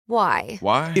Why?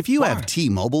 Why? If you have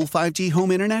T-Mobile 5G home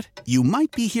internet, you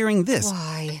might be hearing this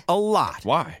Why? a lot.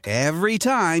 Why? Every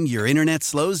time your internet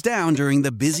slows down during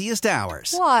the busiest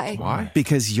hours. Why? Why?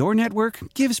 Because your network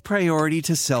gives priority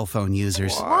to cell phone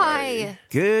users. Why?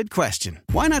 Good question.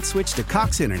 Why not switch to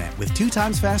Cox Internet with 2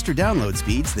 times faster download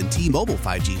speeds than T-Mobile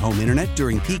 5G home internet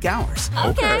during peak hours?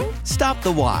 Okay. Stop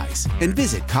the whys and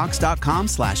visit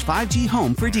cox.com/5G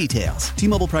home for details.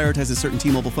 T-Mobile prioritizes certain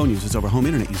T-Mobile phone users over home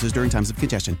internet users during times of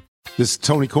congestion. This is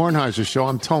Tony Kornheiser's show.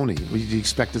 I'm Tony. You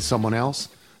expected someone else?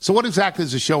 So what exactly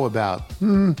is the show about?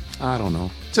 I don't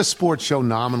know. It's a sports show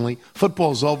nominally.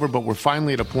 Football's over, but we're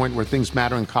finally at a point where things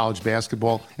matter in college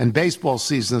basketball, and baseball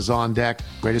season is on deck.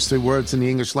 Greatest 3 words in the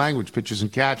English language, pitchers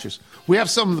and catchers. We have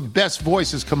some of the best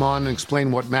voices come on and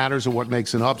explain what matters or what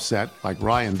makes an upset, like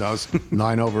Ryan does,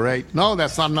 9/8. No,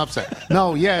 that's not an upset.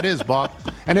 No, yeah, it is, Bob.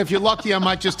 And if you're lucky, I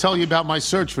might just tell you about my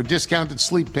search for discounted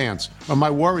sleep pants or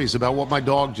my worries about what my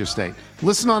dog just ate.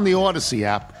 Listen on the Odyssey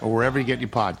app or wherever you get your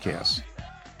podcasts.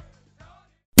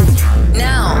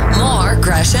 Now, more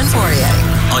Gresh and Fauria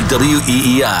on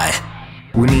WEEI.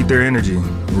 We need their energy.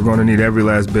 We're going to need every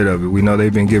last bit of it. We know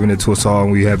they've been giving it to us all,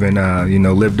 and we haven't,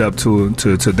 lived up to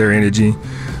their energy.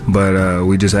 But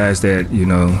we just ask that,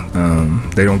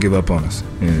 they don't give up on us.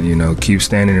 And, keep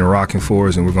standing and rocking for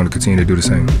us, and we're going to continue to do the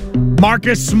same.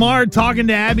 Marcus Smart talking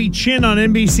to Abby Chin on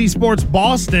NBC Sports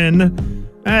Boston.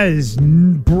 That is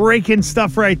breaking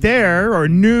stuff right there, or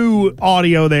new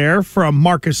audio there from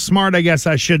Marcus Smart, I guess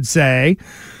I should say.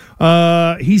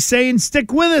 He's saying,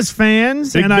 stick with us,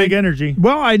 fans. Big energy.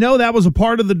 Well, I know that was a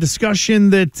part of the discussion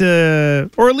that,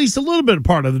 or at least a little bit of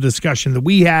part of the discussion that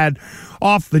we had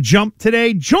off the jump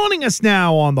today. Joining us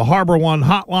now on the Harbor One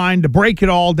hotline to break it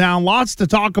all down. Lots to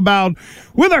talk about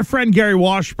with our friend Gary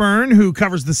Washburn, who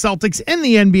covers the Celtics and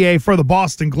the NBA for the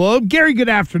Boston Globe. Gary, good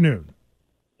afternoon.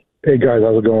 Hey, guys,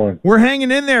 how's it going? We're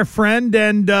hanging in there, friend,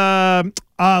 and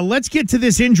let's get to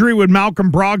this injury with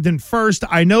Malcolm Brogdon first.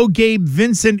 I know Gabe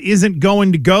Vincent isn't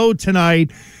going to go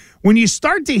tonight. When you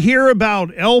start to hear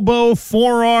about elbow,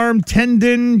 forearm,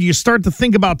 tendon, you start to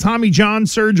think about Tommy John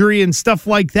surgery and stuff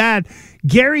like that.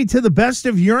 Gary, to the best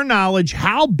of your knowledge,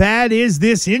 how bad is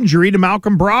this injury to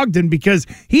Malcolm Brogdon? Because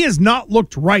he has not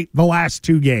looked right the last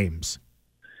 2 games.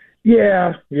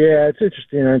 Yeah, it's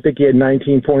interesting. I think he had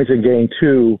 19 points in game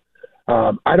 2.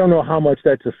 I don't know how much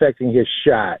that's affecting his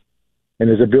shot and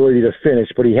his ability to finish,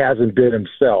 but he hasn't been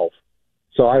himself.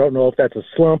 So I don't know if that's a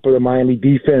slump of the Miami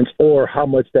defense or how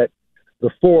much that the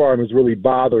forearm is really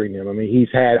bothering him. I mean, he's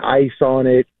had ice on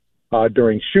it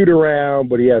during shoot-around,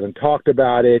 but he hasn't talked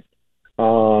about it.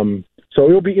 So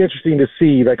it'll be interesting to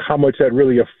see how much that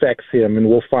really affects him, and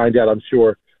we'll find out, I'm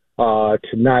sure,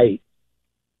 tonight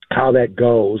how that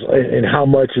goes and how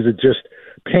much is it just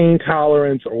pain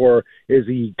tolerance, or is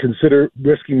he consider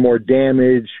risking more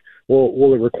damage?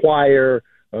 Will it require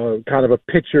kind of a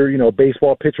pitcher,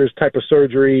 baseball pitcher's type of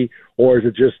surgery, or is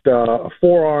it just a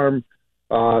forearm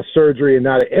surgery and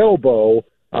not an elbow?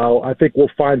 I think we'll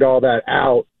find all that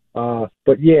out.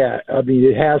 But yeah, I mean,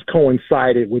 it has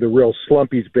coincided with a real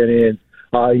slump he's been in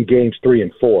games 3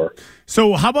 and 4.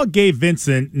 So how about Gabe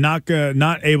Vincent not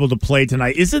able to play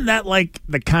tonight? Isn't that like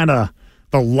the kind of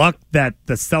the luck that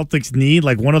the Celtics need,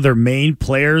 like one of their main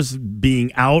players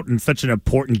being out in such an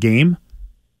important game?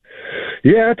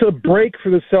 Yeah, it's a break for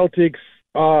the Celtics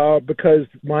because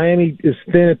Miami is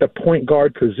thin at the point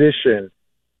guard position.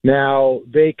 Now,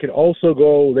 they can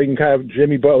have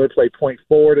Jimmy Butler play point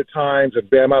forward at times, and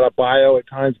Bam Adebayo at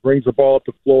times brings the ball up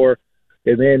the floor,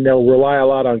 and then they'll rely a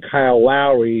lot on Kyle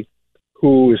Lowry,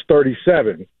 who is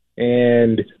 37,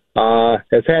 and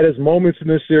has had his moments in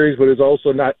this series, but has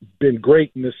also not been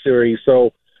great in this series.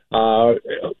 So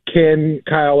can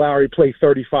Kyle Lowry play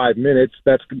 35 minutes?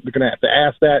 That's going to have to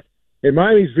ask that. And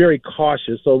Miami's very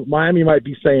cautious, so Miami might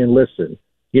be saying, listen,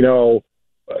 he'll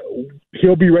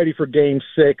be ready for Game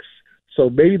 6, so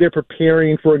maybe they're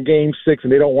preparing for a Game 6,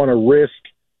 and they don't want to risk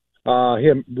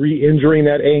him re-injuring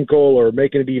that ankle or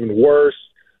making it even worse.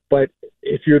 But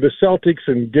if you're the Celtics,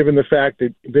 and given the fact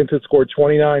that Vincent scored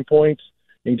 29 points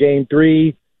in Game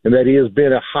 3 and that he has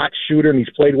been a hot shooter and he's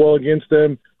played well against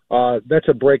them, that's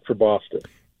a break for Boston.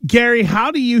 Gary,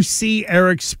 how do you see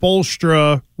Eric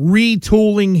Spoelstra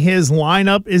retooling his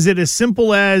lineup? Is it as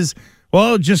simple as,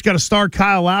 well, just got to start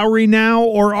Kyle Lowry now?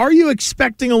 Or are you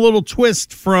expecting a little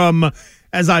twist from,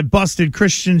 as I busted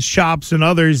Christian's chops and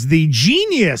others, the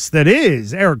genius that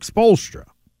is Eric Spoelstra?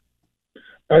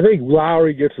 I think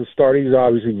Lowry gets a start. He's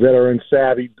obviously veteran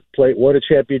savvy, won a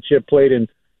championship, played in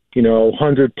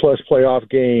 100-plus playoff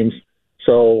games.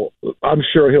 So I'm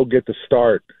sure he'll get the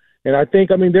start. And I think,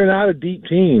 they're not a deep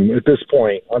team at this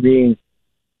point.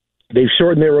 They've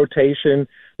shortened their rotation.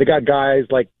 they got guys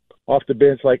like off the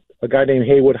bench, like a guy named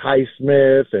Haywood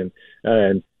Highsmith, and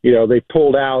they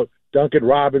pulled out Duncan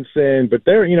Robinson. But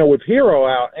they're, with Hero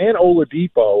out and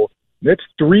Oladipo, that's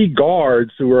 3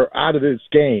 guards who are out of this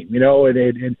game,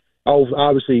 and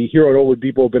obviously Hero and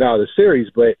Oladipo have been out of the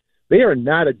series, but they are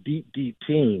not a deep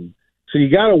team. So you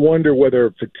got to wonder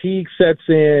whether fatigue sets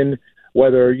in,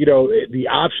 whether, the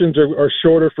options are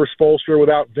shorter for Spoelstra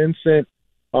without Vincent.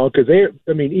 Because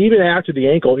even after the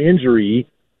ankle injury,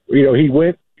 they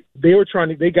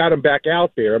got him back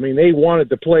out there. They wanted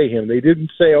to play him. They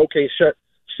didn't say, okay, shut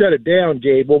it down,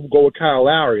 Gabe. We'll go with Kyle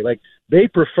Lowry. Like, they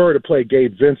prefer to play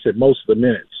Gabe Vincent most of the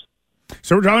minutes.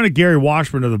 So we're talking to Gary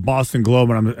Washburn of the Boston Globe,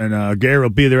 and Gary will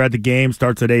be there at the game.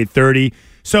 Starts at 8:30.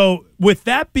 So with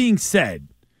that being said,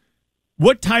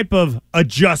 what type of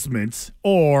adjustments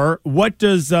or what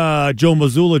does Joe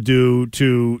Mazzulla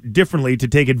do differently to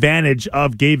take advantage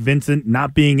of Gabe Vincent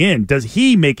not being in? Does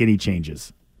he make any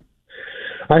changes?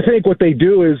 I think what they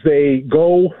do is they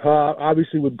go,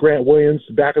 obviously, with Grant Williams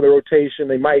back of the rotation.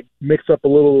 They might mix up a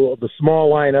little of the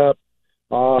small lineup.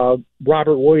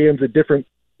 Robert Williams at different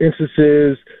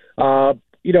instances.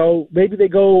 Maybe they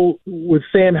go with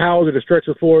Sam Hauser to stretch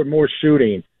the floor more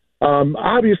shooting.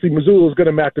 Obviously, Mazzulla is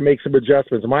going to have to make some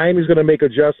adjustments. Miami's going to make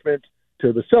adjustments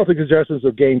to the Celtics adjustments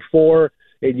of Game 4,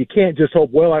 and you can't just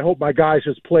hope, I hope my guys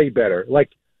just play better. Like,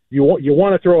 you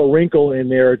want to throw a wrinkle in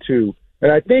there, too.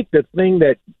 And I think the thing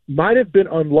that might have been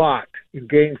unlocked in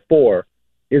Game 4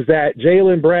 is that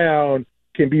Jaylen Brown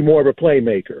can be more of a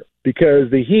playmaker because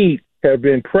the Heat have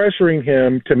been pressuring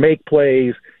him to make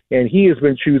plays, and he has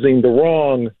been choosing the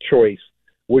wrong choice,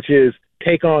 which is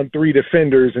take on 3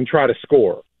 defenders and try to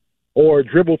score, or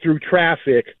dribble through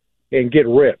traffic and get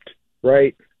ripped,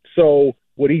 right? So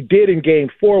what he did in Game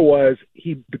 4 was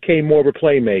he became more of a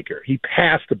playmaker. He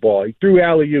passed the ball. He threw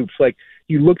alley-oops. Like,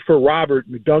 he looked for Robert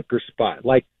in the dunker spot.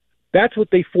 Like, that's what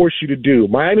they force you to do.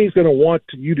 Miami's going to want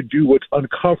you to do what's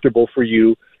uncomfortable for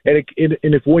you, and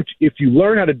if you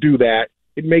learn how to do that,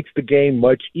 it makes the game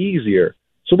much easier.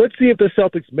 So let's see if the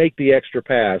Celtics make the extra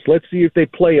pass. Let's see if they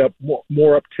play up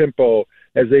more up-tempo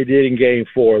as they did in Game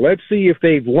 4. Let's see if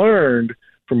they've learned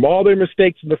from all their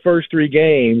mistakes in the first 3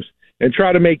 games and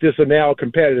try to make this a now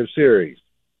competitive series.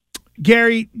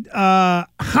 Gary, how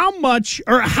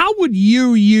would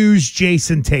you use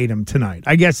Jason Tatum tonight?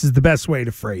 I guess is the best way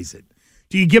to phrase it.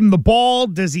 Do you give him the ball?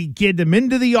 Does he get him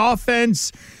into the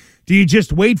offense? Do you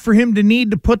just wait for him to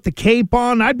need to put the cape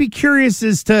on? I'd be curious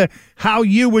as to how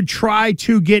you would try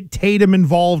to get Tatum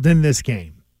involved in this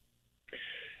game.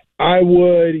 I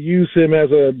would use him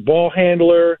as a ball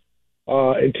handler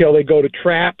until they go to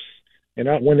traps. And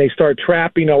when they start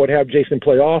trapping, I would have Jason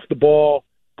play off the ball,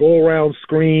 go around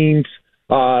screens.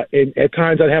 And at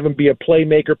times I'd have him be a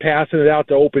playmaker, passing it out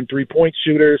to open three-point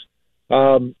shooters. They're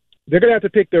going to have to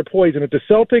pick their poison. If the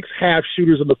Celtics have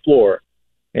shooters on the floor,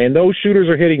 and those shooters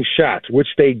are hitting shots, which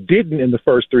they didn't in the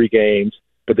first 3 games,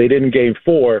 but they did in Game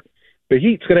 4, the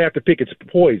Heat's going to have to pick its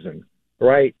poison,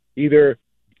 right? Either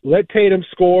let Tatum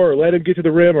score or let him get to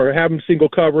the rim or have him single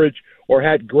coverage or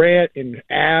had Grant and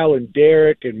Al and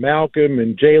Derek and Malcolm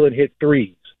and Jaylen hit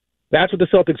threes. That's what the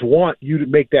Celtics want you to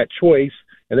make that choice,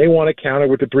 and they want to counter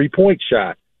with the three-point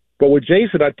shot. But with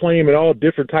Jason, I'd play him in all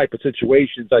different type of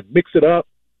situations. I'd mix it up.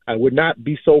 I would not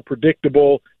be so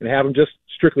predictable and have him just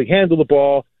strictly handle the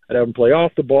ball. I'd have him play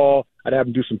off the ball. I'd have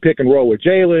him do some pick and roll with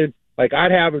Jaylen. Like,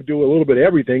 I'd have him do a little bit of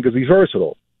everything because he's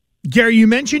versatile. Gary, you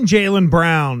mentioned Jaylen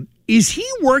Brown. Is he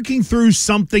working through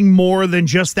something more than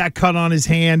just that cut on his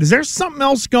hand? Is there something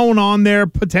else going on there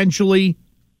potentially?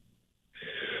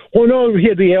 Well, no, he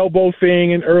had the elbow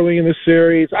thing early in the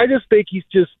series. I just think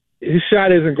his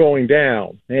shot isn't going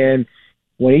down. And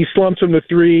when he slumps from the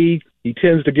 3, he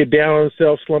tends to get down on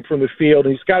himself, slump from the field,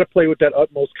 and he's got to play with that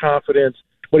utmost confidence.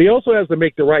 But he also has to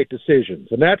make the right decisions,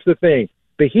 and that's the thing.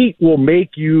 The Heat will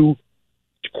make you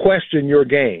question your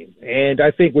game. And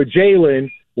I think with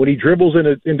Jaylen, when he dribbles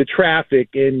into traffic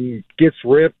and gets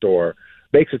ripped or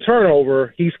makes a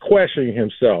turnover, he's questioning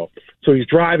himself. So he's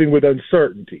driving with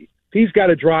uncertainty. He's got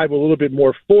to drive with a little bit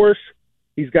more force.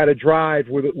 He's got to drive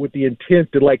with the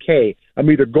intent to, like, hey, I'm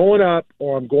either going up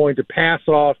or I'm going to pass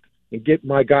off and get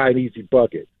my guy an easy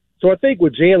bucket. So I think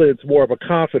with Jaylen, it's more of a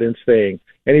confidence thing,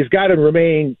 and he's got to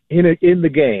remain in the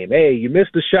game. Hey, you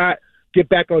missed a shot, get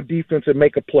back on defense and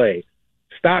make a play.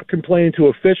 Stop complaining to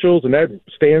officials, and that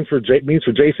means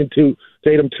for Jason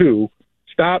Tatum too.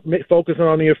 Stop focusing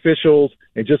on the officials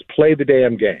and just play the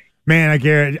damn game. Man,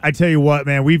 Garrett, I tell you what,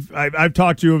 man, I've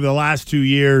talked to you over the last 2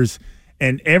 years,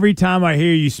 and every time I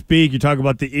hear you speak, you talk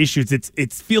about the issues.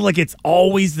 It's feel like it's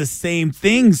always the same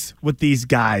things with these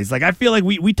guys. Like, I feel like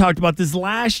we talked about this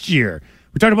last year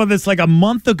We talked about this like a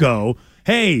month ago.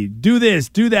 Hey, do this,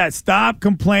 do that. Stop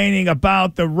complaining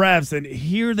about the refs. And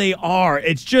here they are.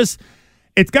 It's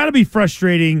got to be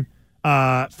frustrating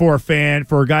for a fan,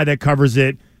 for a guy that covers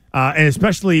it, and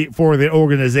especially for the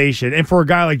organization, and for a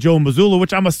guy like Joe Mazzulla,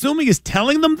 which I'm assuming is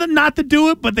telling them not to do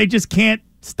it, but they just can't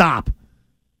stop.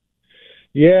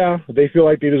 Yeah, they feel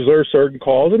like they deserve certain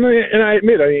calls. And I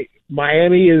admit,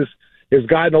 Miami has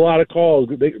gotten a lot of calls.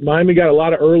 Miami got a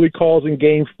lot of early calls in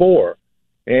Game 4.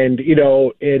 And,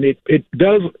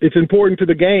 it's important to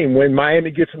the game when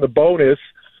Miami gets in the bonus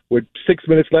with 6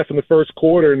 minutes left in the first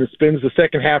quarter and it spends the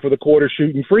second half of the quarter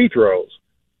shooting free throws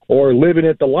or living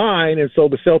at the line. And so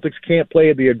the Celtics can't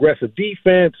play the aggressive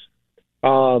defense.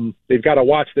 They've got to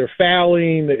watch their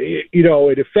fouling.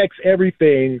 It affects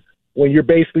everything when you're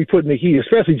basically putting the heat,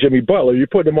 especially Jimmy Butler. You're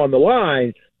putting him on the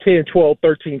line 10, 12,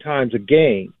 13 times a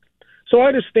game. So I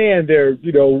understand they're,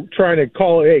 trying to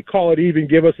call it even,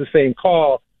 give us the same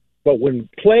call. But when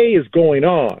play is going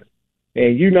on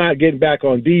and you're not getting back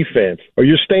on defense or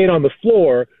you're staying on the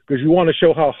floor because you want to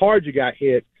show how hard you got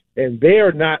hit and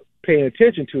they're not paying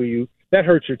attention to you, that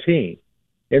hurts your team.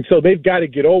 And so they've got to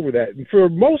get over that. And for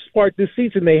the most part this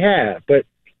season they have. But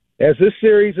as this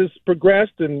series has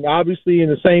progressed, and obviously in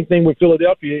the same thing with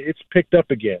Philadelphia, it's picked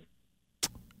up again.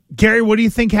 Gary, what do you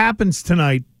think happens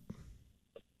tonight?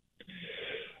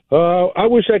 I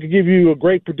wish I could give you a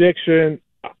great prediction.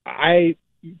 I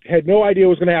had no idea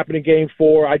what was going to happen in Game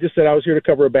 4. I just said I was here to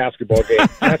cover a basketball game.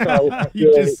 That's how I feel.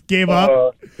 You just gave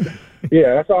up?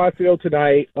 Yeah, that's how I feel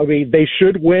tonight. I mean, they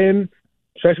should win,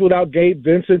 especially without Gabe,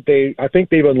 Vincent. I think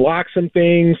they've unlocked some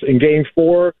things in Game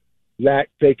 4 that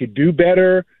they could do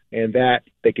better and that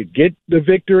they could get the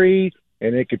victory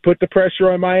and they could put the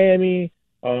pressure on Miami,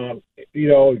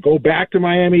 go back to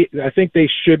Miami. I think they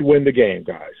should win the game,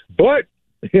 guys. But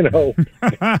they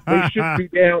shouldn't be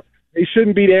down. They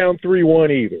shouldn't be down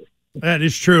 3-1 either. That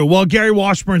is true. Well, Gary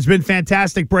Washburn's been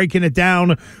fantastic breaking it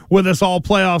down with us all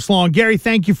playoffs long. Gary,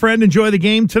 thank you, friend. Enjoy the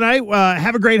game tonight.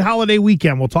 Have a great holiday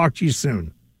weekend. We'll talk to you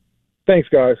soon. Thanks,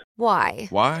 guys. Why?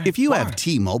 If you have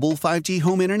T-Mobile 5G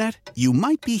home internet, you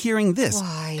might be hearing this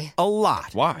Why? a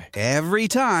lot. Every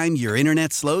time your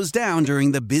internet slows down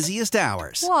during the busiest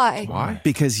hours. Why?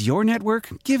 Because your network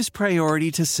gives priority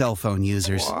to cell phone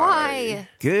users. Why?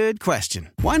 Good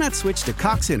question. Why not switch to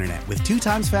Cox Internet with 2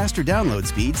 times faster download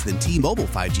speeds than T-Mobile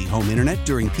 5G home internet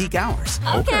during peak hours?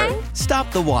 Okay.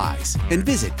 Stop the whys and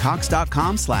visit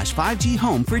cox.com/5G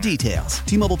home for details.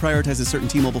 T-Mobile prioritizes certain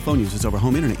T-Mobile phone users over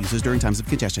home internet users during times of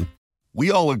congestion. We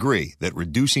all agree that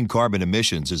reducing carbon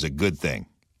emissions is a good thing.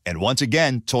 And once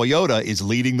again, Toyota is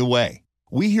leading the way.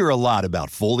 We hear a lot about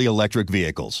fully electric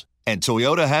vehicles, and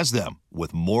Toyota has them,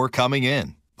 with more coming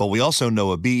in. But we also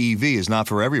know a BEV is not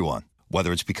for everyone,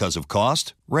 whether it's because of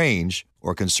cost, range,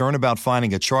 or concern about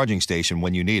finding a charging station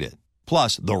when you need it.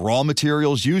 Plus, the raw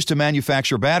materials used to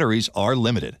manufacture batteries are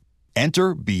limited.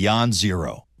 Enter Beyond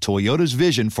Zero, Toyota's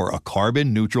vision for a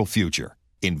carbon-neutral future.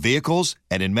 In vehicles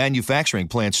and in manufacturing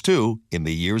plants, too, in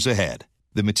the years ahead.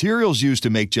 The materials used to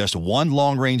make just one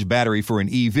long-range battery for an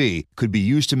EV could be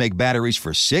used to make batteries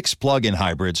for 6 plug-in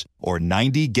hybrids or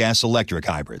 90 gas-electric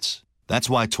hybrids. That's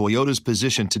why Toyota's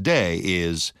position today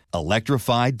is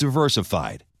electrified,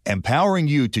 diversified, empowering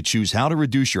you to choose how to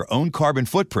reduce your own carbon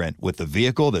footprint with the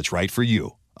vehicle that's right for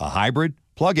you, a hybrid,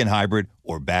 plug-in hybrid,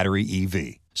 or battery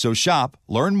EV. So shop,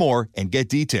 learn more, and get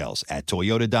details at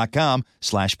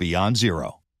toyota.com/beyond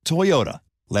zero. Toyota,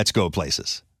 let's go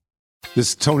places.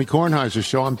 This is Tony Kornheiser's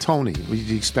show. I'm Tony.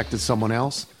 You expected someone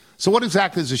else? So what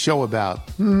exactly is the show about?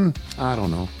 I don't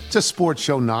know. It's a sports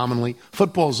show nominally.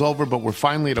 Football's over, but we're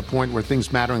finally at a point where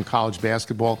things matter in college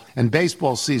basketball, and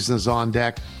baseball season is on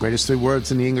deck. Greatest 3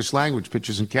 words in the English language,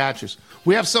 pitchers and catchers.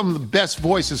 We have some of the best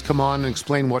voices come on and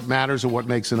explain what matters or what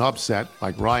makes an upset,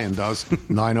 like Ryan does,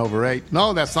 9/8.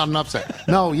 No, that's not an upset.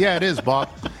 No, yeah, it is, Bob.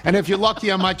 And if you're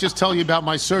lucky, I might just tell you about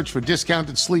my search for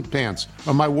discounted sleep pants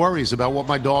or my worries about what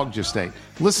my dog just ate.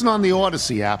 Listen on the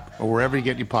Odyssey app or wherever you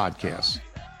get your podcasts.